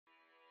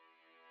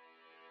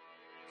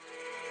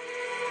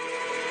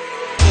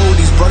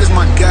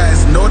my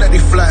guys, know that they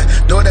fly,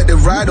 know that they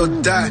ride or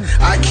die.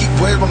 I keep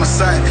waves by my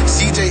side,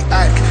 CJ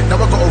Ike, now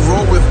I gotta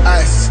roll with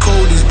ice.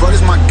 Cody's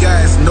brothers, my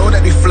guys, know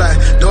that they fly,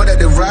 know that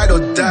they ride or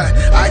die.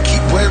 I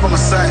keep waves by my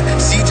side,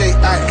 CJ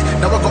Ike,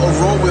 now I gotta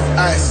roll with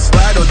ice.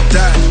 Ride or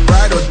die,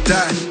 ride or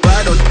die,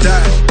 ride or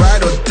die,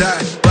 ride or die,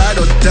 ride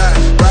or die,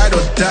 ride or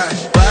die,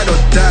 ride or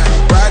die,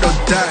 ride or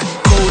die.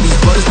 Cody's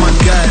brothers, my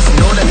guys,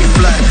 know that they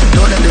fly,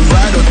 know that they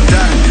ride or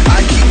die. I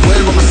keep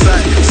waves by my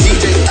side,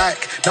 CJ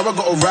Ike, now I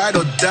gotta ride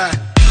or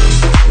die.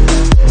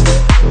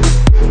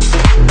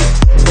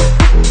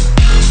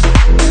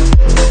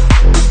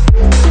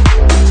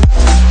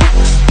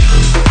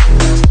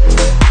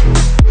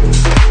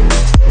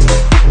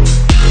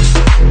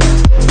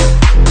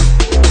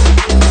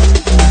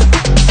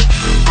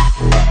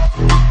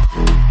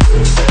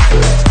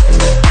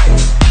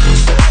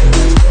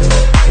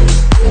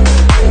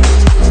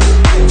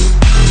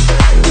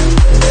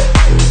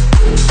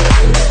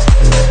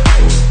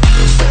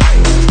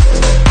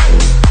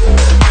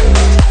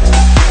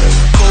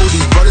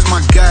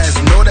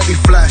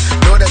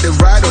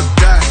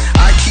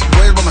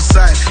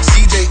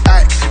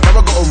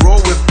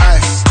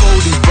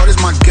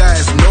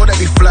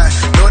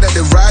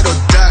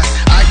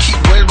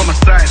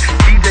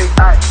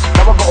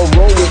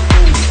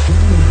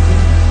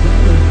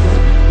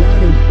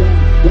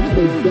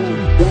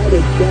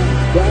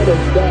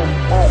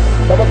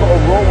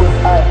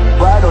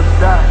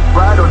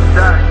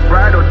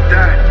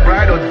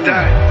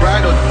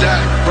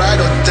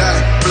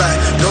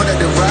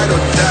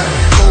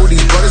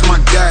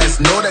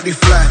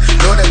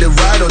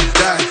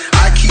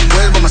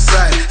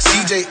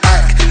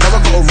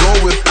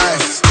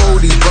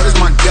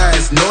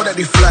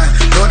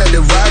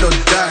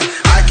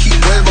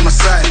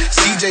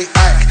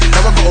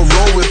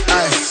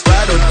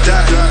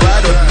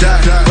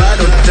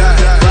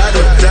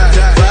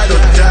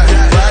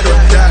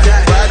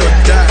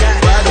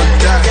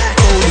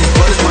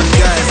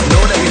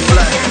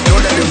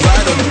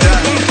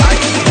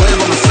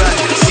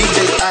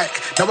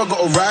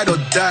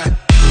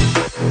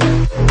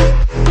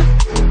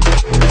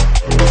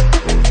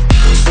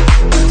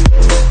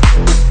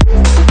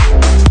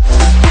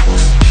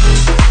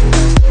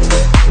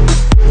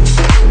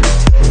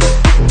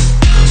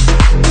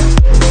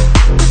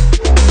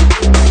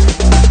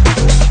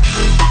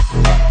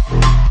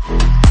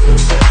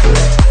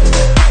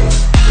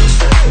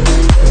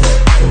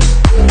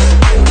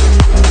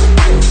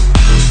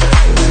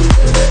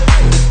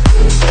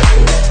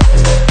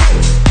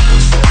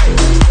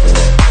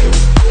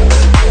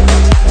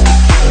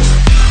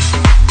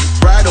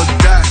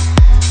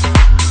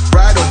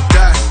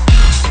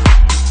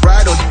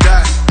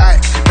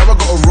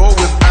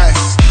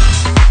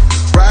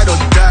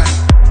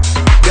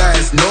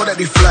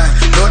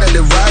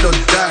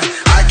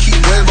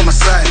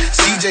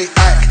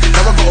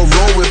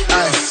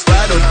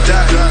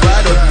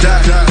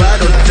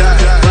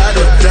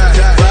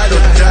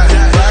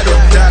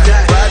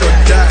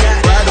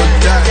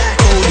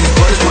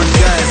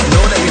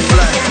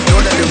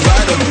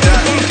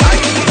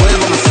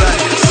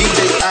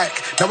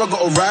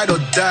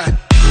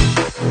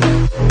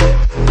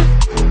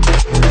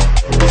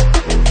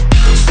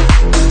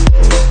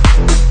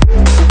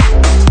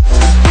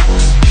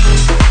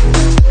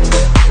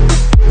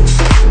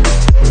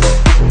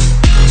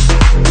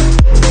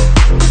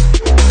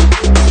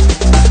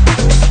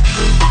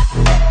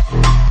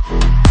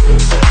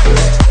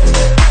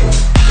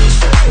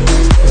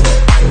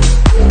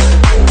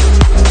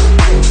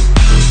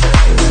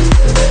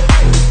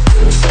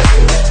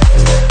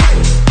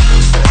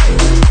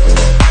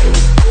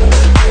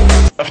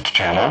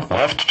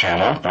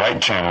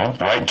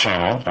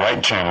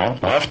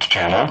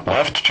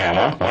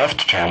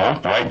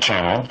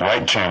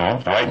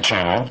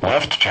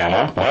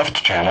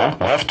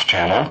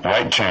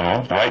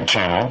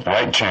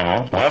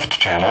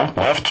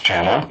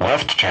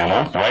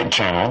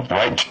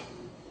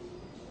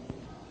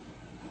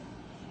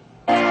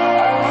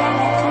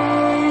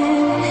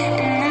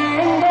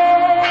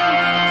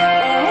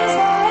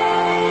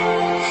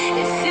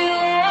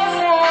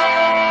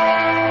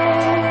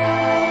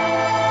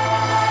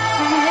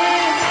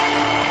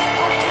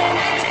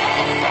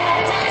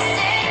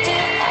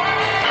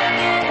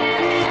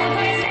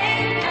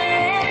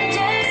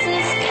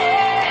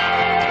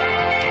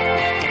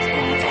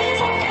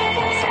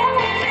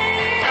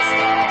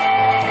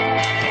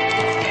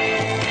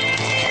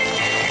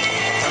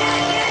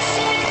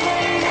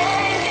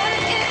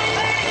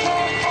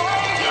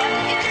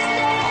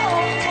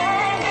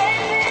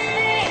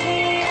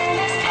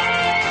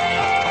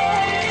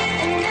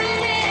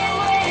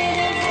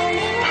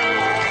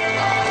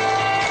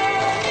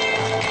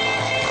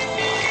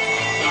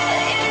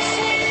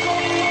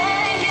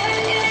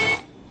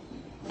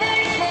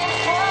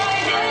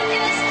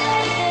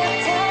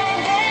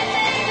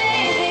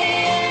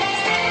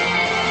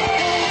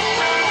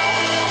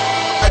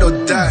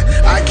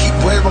 I keep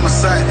waves by my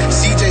side,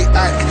 CJ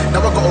Ike,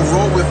 now I gotta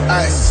roll with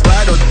ice.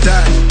 Ride or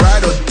die,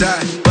 ride or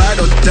die, ride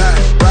or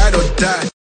die, ride or die.